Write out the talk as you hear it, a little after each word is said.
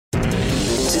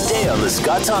Today on The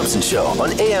Scott Thompson Show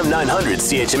on AM 900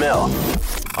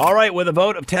 CHML. All right, with a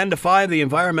vote of 10-5, the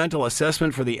environmental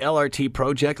assessment for the LRT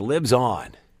project lives on.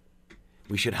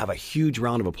 We should have a huge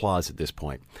round of applause at this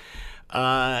point.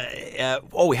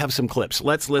 We have some clips.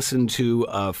 Let's listen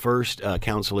to first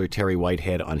Councillor Terry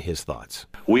Whitehead on his thoughts.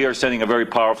 We are sending a very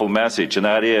powerful message, and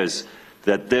that is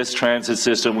that this transit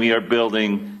system we are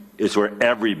building is for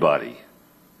everybody,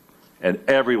 and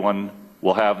everyone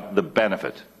will have the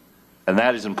benefit, and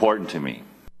that is important to me.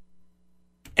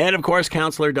 And, of course,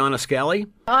 Councillor Donna Skelly.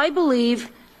 I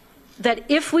believe that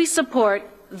if we support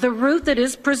the route that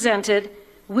is presented,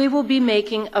 we will be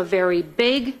making a very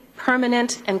big,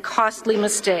 permanent, and costly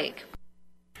mistake.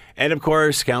 And, of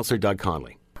course, Councillor Doug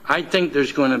Connolly. I think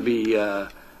there's going to be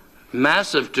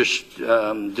massive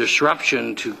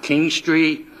disruption to King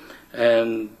Street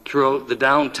and throughout the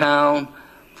downtown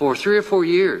for 3 or 4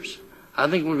 years. I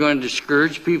think we're going to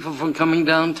discourage people from coming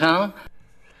downtown.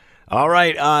 All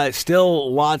right,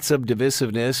 still lots of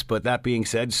divisiveness, but that being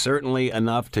said, certainly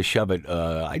enough to shove it,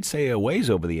 I'd say, a ways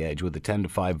over the edge with a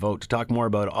 10-5 vote. To talk more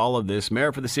about all of this,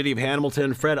 Mayor for the City of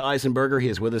Hamilton, Fred Eisenberger, he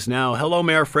is with us now. Hello,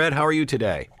 Mayor Fred, how are you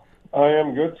today? I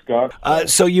am good, Scott.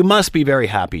 So you must be very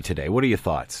happy today. What are your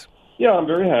thoughts? Yeah, I'm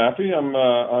very happy. I'm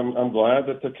glad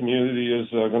that the community is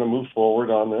going to move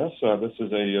forward on this. This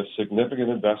is a significant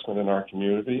investment in our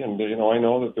community, and I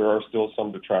know that there are still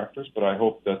some detractors, but I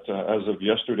hope that as of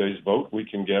yesterday's vote, we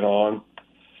can get on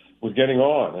with getting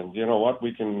on. And you know what?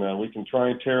 We can try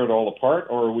and tear it all apart,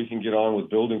 or we can get on with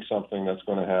building something that's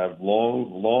going to have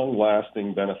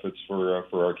long-lasting benefits for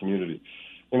our community.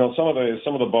 You know, some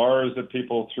of the bars that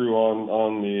people threw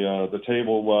on the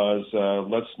table was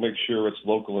let's make sure it's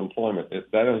local employment.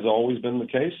 That has always been the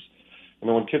case. You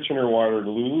know, in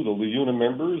Kitchener-Waterloo, the LIUNA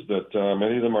members, that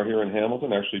many of them are here in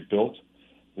Hamilton, actually built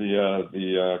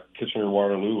the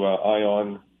Kitchener-Waterloo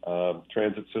ION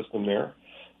transit system there.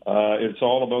 It's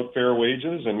all about fair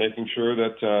wages and making sure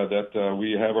that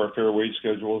we have our fair wage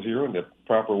schedule here and that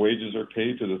proper wages are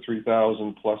paid to the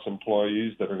 3,000 plus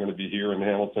employees that are going to be here in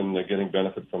Hamilton getting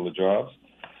benefit from the jobs.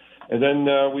 And then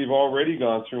we've already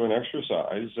gone through an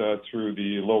exercise through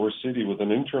the lower city with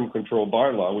an interim control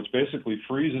bylaw, which basically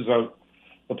freezes out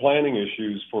the planning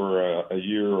issues for a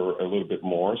year or a little bit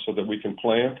more so that we can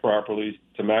plan properly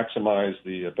to maximize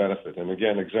the benefit. And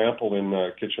again, example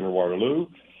in Kitchener-Waterloo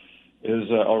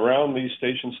is around these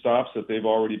station stops that they've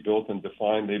already built and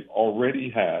defined. They've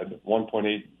already had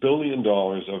 $1.8 billion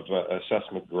of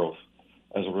assessment growth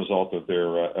as a result of their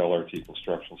LRT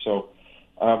construction. So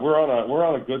we're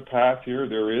on a good path here.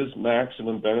 There is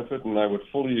maximum benefit, and I would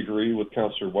fully agree with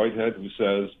Councillor Whitehead, who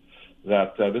says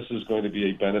that this is going to be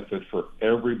a benefit for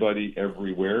everybody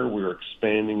everywhere. We're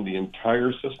expanding the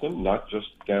entire system, not just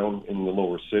down in the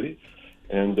lower city.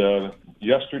 And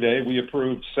yesterday, we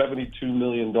approved $72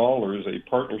 million, a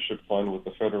partnership fund with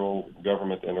the federal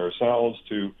government and ourselves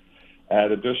to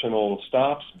add additional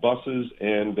stops, buses,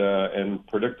 and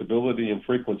predictability and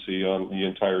frequency on the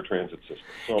entire transit system.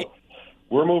 So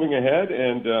we're moving ahead,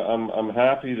 and I'm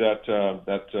happy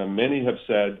that many have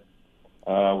said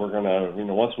we're going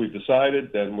to, once we've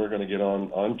decided, then we're going to get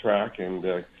on track and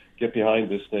get behind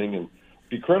this thing and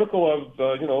be critical of,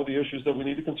 the issues that we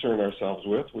need to concern ourselves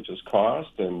with, which is cost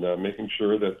and making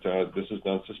sure that this is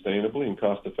done sustainably and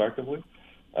cost effectively,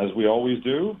 as we always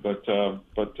do. But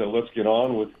let's get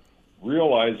on with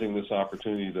realizing this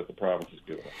opportunity that the province has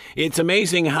given us. It's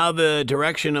amazing how the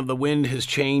direction of the wind has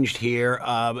changed here.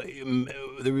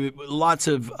 There were lots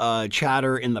of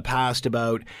chatter in the past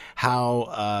about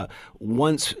how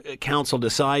once council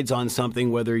decides on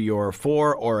something, whether you're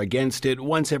for or against it,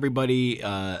 once everybody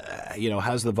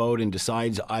has the vote and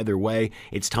decides either way,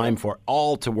 it's time for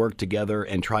all to work together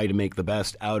and try to make the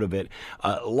best out of it.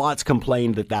 Lots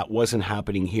complained that wasn't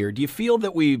happening here. Do you feel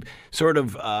that we've sort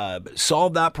of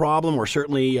solved that problem, or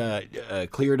certainly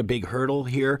cleared a big hurdle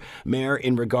here, Mayor,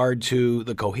 in regard to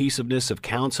the cohesiveness of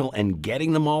council and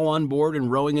getting them all on board and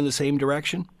rowing in the same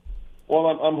direction? Well,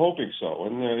 I'm hoping so,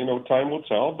 and time will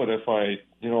tell. But if I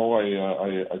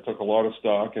took a lot of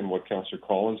stock in what Councillor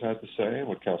Collins had to say and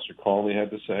what Councillor Connolly had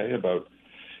to say about,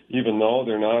 even though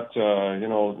they're not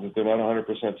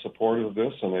 100% supportive of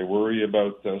this, and they worry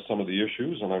about some of the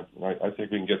issues, and I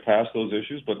think we can get past those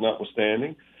issues. But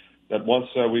notwithstanding, that once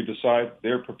we decide,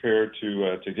 they're prepared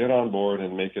to get on board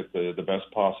and make it the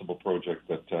best possible project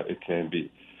that it can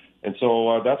be. And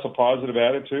so that's a positive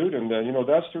attitude, and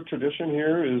that's the tradition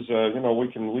here. Is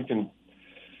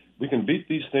we can beat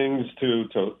these things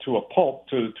to a pulp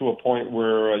to a point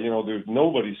where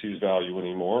nobody sees value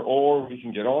anymore, or we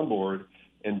can get on board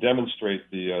and demonstrate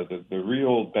the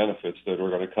real benefits that are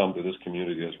going to come to this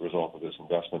community as a result of this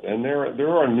investment. And there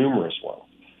are numerous ones.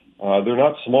 They're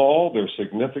not small, they're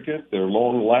significant, they're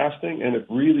long-lasting, and it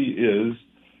really is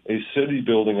a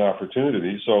city-building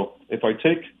opportunity. So if I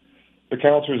take the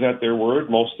councillors at their word,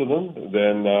 most of them,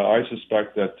 then I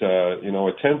suspect that, a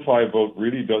 10-5 vote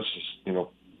really does,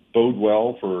 bode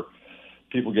well for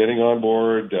people getting on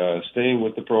board, staying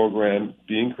with the program,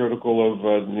 being critical of,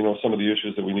 some of the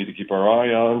issues that we need to keep our eye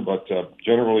on, but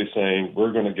generally saying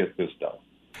we're going to get this done.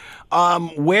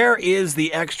 Where is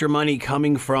the extra money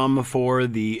coming from for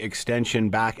the extension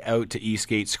back out to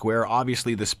Eastgate Square?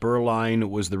 Obviously, the spur line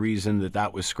was the reason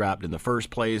that was scrapped in the first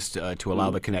place to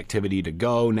allow the connectivity to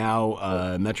go. Now,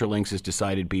 Metrolinx has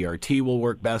decided BRT will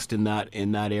work best in that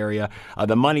area.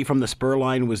 The money from the spur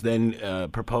line was then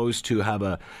proposed to have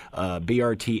a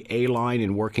BRT A line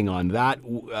and working on that.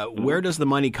 Where does the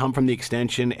money come from the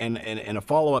extension? And a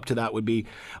follow-up to that would be,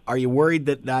 are you worried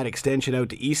that extension out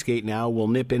to Eastgate now will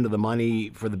nip into the money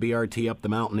for the BRT up the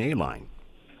Mountain A line?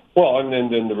 Well, and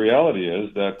then the reality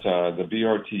is that the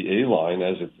BRT A line,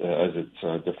 as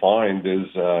it's defined,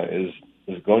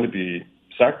 is going to be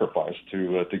sacrificed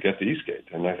to get to Eastgate,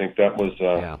 and I think that was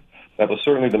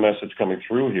certainly the message coming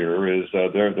through here. Is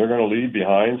they're going to leave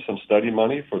behind some study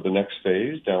money for the next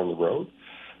phase down the road,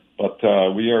 but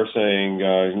we are saying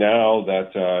now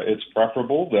that it's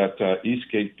preferable that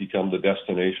Eastgate become the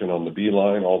destination on the B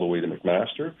line all the way to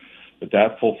McMaster.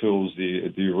 That fulfills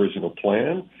the original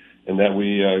plan, and that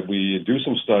we do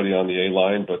some study on the A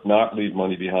line, but not leave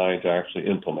money behind to actually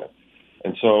implement.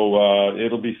 And so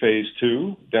it'll be phase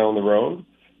 2 down the road.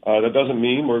 That doesn't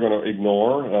mean we're going to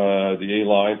ignore the A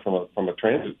line from a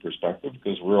transit perspective,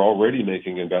 because we're already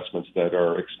making investments that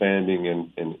are expanding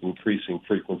and increasing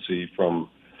frequency from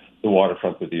the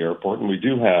waterfront of the airport. And we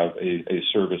do have a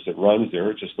service that runs there,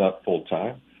 it's just not full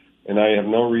time. And I have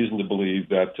no reason to believe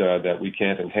that we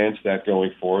can't enhance that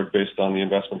going forward based on the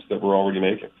investments that we're already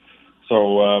making.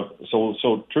 So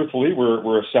truthfully,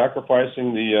 we're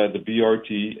sacrificing the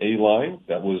BRT A line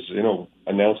that was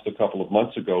announced a couple of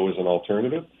months ago as an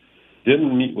alternative.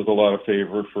 Didn't meet with a lot of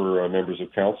favor for members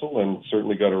of council, and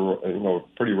certainly got a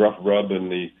pretty rough rub in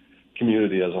the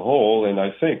community as a whole. And I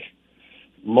think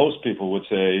most people would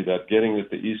say that getting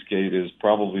it to Eastgate is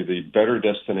probably the better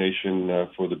destination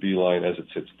for the B line as it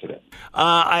sits today.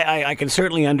 I can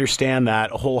certainly understand that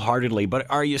wholeheartedly, but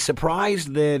are you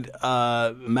surprised that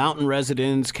Mountain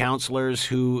residents, councillors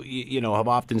who have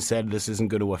often said this isn't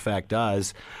going to affect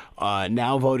us,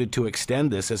 now voted to extend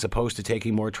this as opposed to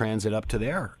taking more transit up to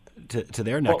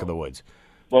their neck of the woods?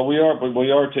 Well, we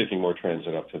are taking more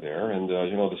transit up to there, and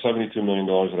the $72 million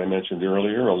that I mentioned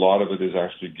earlier, a lot of it is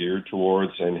actually geared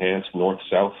towards enhanced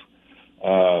north-south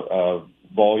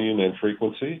volume and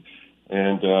frequency.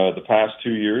 And the past 2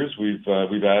 years, we've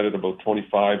added about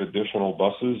 25 additional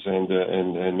buses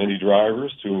and many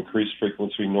drivers to increase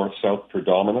frequency north-south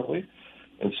predominantly.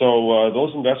 And so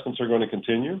those investments are going to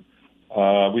continue.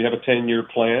 We have a 10-year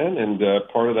plan, and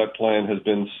part of that plan has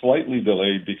been slightly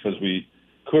delayed because we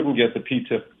couldn't get the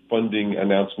PTIP funding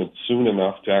announcement soon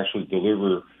enough to actually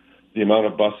deliver the amount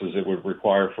of buses it would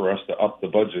require for us to up the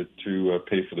budget to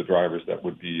pay for the drivers that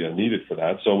would be needed for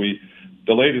that. So we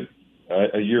delayed it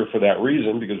a year for that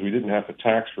reason, because we didn't have to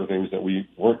tax for things that we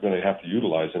weren't going to have to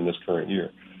utilize in this current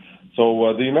year.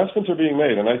 So the investments are being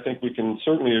made, and I think we can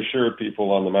certainly assure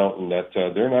people on the mountain that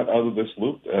they're not out of this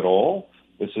loop at all.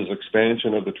 This is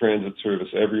expansion of the transit service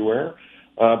everywhere.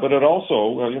 But it also,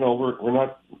 we're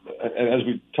not, as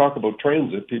we talk about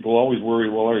transit, people always worry,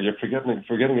 well, are you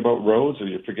forgetting about roads? Are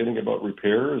you forgetting about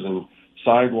repairs and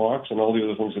sidewalks and all the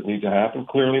other things that need to happen?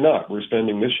 Clearly not. We're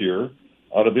spending this year,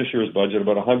 out of this year's budget,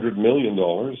 about $100 million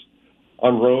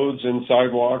on roads and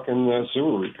sidewalk and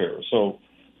sewer repairs. So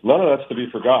none of that's to be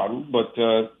forgotten, but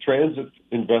transit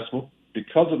investment,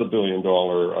 because of the $1 billion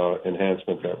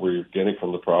enhancement that we're getting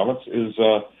from the province, is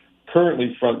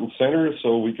currently front and center,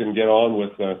 so we can get on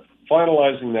with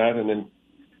finalizing that and then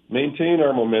maintain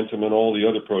our momentum in all the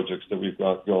other projects that we've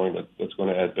got going that's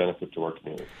going to add benefit to our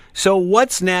community. So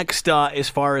what's next as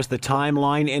far as the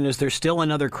timeline, and is there still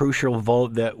another crucial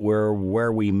vote that where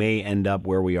we may end up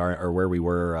where we are or where we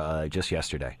were just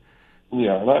yesterday?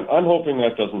 Yeah, and I'm hoping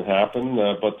that doesn't happen,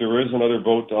 but there is another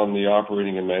vote on the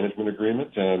operating and management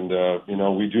agreement, and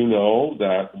we do know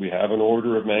that we have an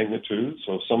order of magnitude,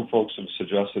 so some folks have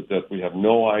suggested that we have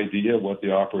no idea what the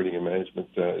operating and management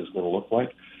is going to look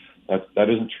like. That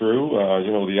isn't true.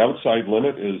 The outside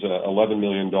limit is $11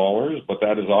 million, but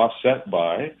that is offset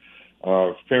by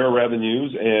fare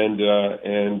revenues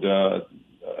and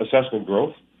assessment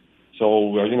growth.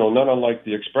 So, not unlike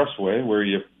the expressway, where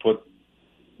you put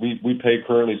we pay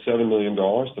currently $7 million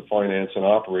to finance and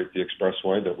operate the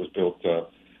expressway that was built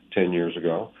 10 years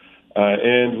ago.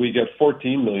 And we get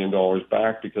 $14 million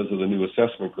back because of the new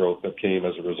assessment growth that came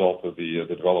as a result of the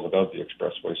development of the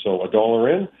expressway. So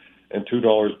 $1 in and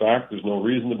 $2 back. There's no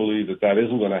reason to believe that that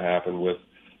isn't going to happen with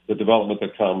the development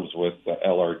that comes with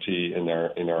LRT in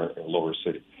our lower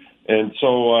city. And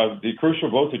so the crucial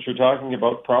vote that you're talking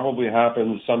about probably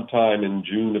happens sometime in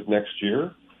June of next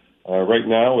year. Right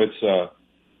now, it's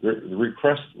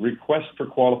request for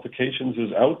qualifications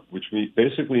is out, which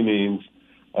basically means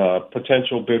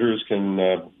potential bidders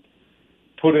can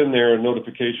put in their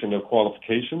notification of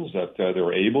qualifications that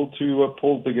they're able to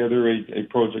pull together a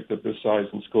project of this size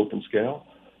and scope and scale,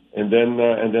 and then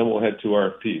we'll head to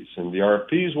RFPs. And the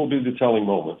RFPs will be the telling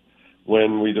moment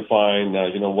when we define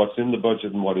what's in the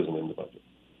budget and what isn't in the budget.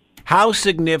 How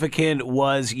significant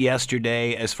was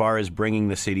yesterday as far as bringing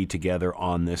the city together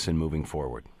on this and moving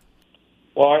forward?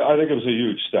 Well, I think it was a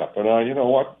huge step, and I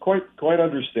quite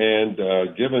understand,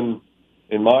 given,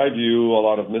 in my view, a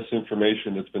lot of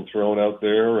misinformation that's been thrown out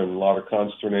there and a lot of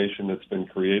consternation that's been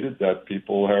created, that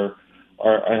people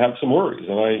I have some worries,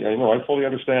 and I fully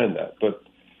understand that. But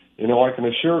I can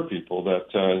assure people that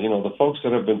the folks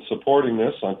that have been supporting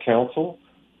this on council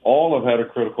all have had a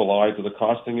critical eye to the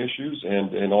costing issues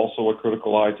and also a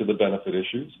critical eye to the benefit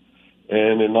issues.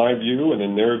 And in my view and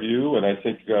in their view, and I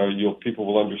think people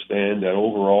will understand that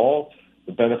overall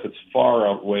the benefits far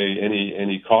outweigh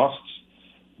any costs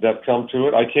that come to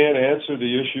it. I can't answer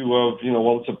the issue of,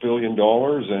 it's $1 billion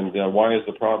and why is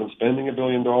the province spending $1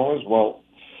 billion? Well,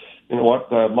 you know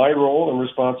what? My role and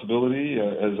responsibility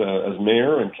as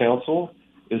mayor and council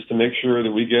is to make sure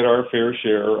that we get our fair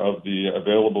share of the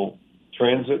available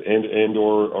transit and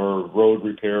or road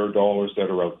repair dollars that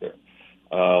are out there.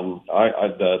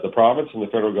 The province and the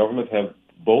federal government have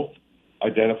both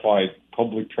identified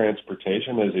public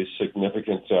transportation as a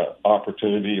significant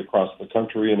opportunity across the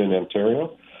country and in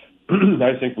Ontario.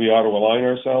 I think we ought to align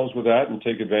ourselves with that and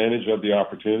take advantage of the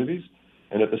opportunities,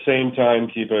 and at the same time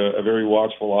keep a very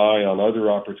watchful eye on other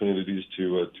opportunities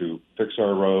to fix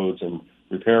our roads and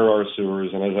repair our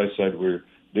sewers. And as I said,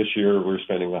 this year we're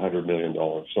spending $100 million.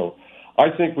 So I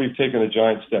think we've taken a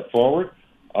giant step forward.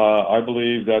 I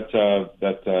believe that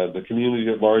the community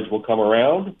at large will come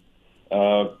around.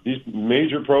 These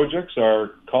major projects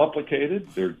are complicated.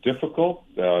 They're difficult.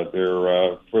 They're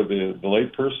for the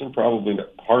layperson probably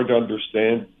hard to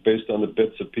understand based on the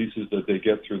bits and pieces that they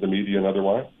get through the media and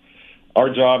otherwise.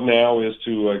 Our job now is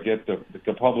to get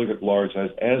the public at large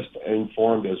as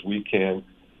informed as we can,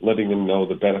 letting them know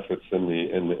the benefits and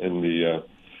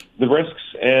the risks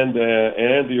and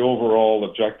the overall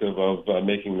objective of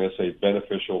making this a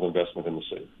beneficial investment in the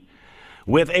city.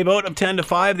 With a vote of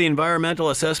 10-5, the environmental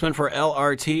assessment for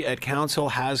LRT at council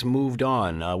has moved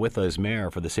on. With us, Mayor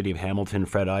for the City of Hamilton,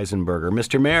 Fred Eisenberger.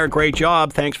 Mr. Mayor, great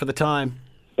job. Thanks for the time.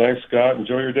 Thanks, Scott.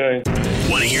 Enjoy your day.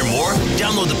 Want to hear more?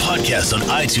 Download the podcast on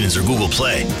iTunes or Google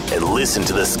Play and listen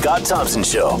to The Scott Thompson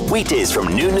Show weekdays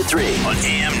from noon to 3 on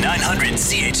AM 900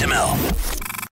 CHML.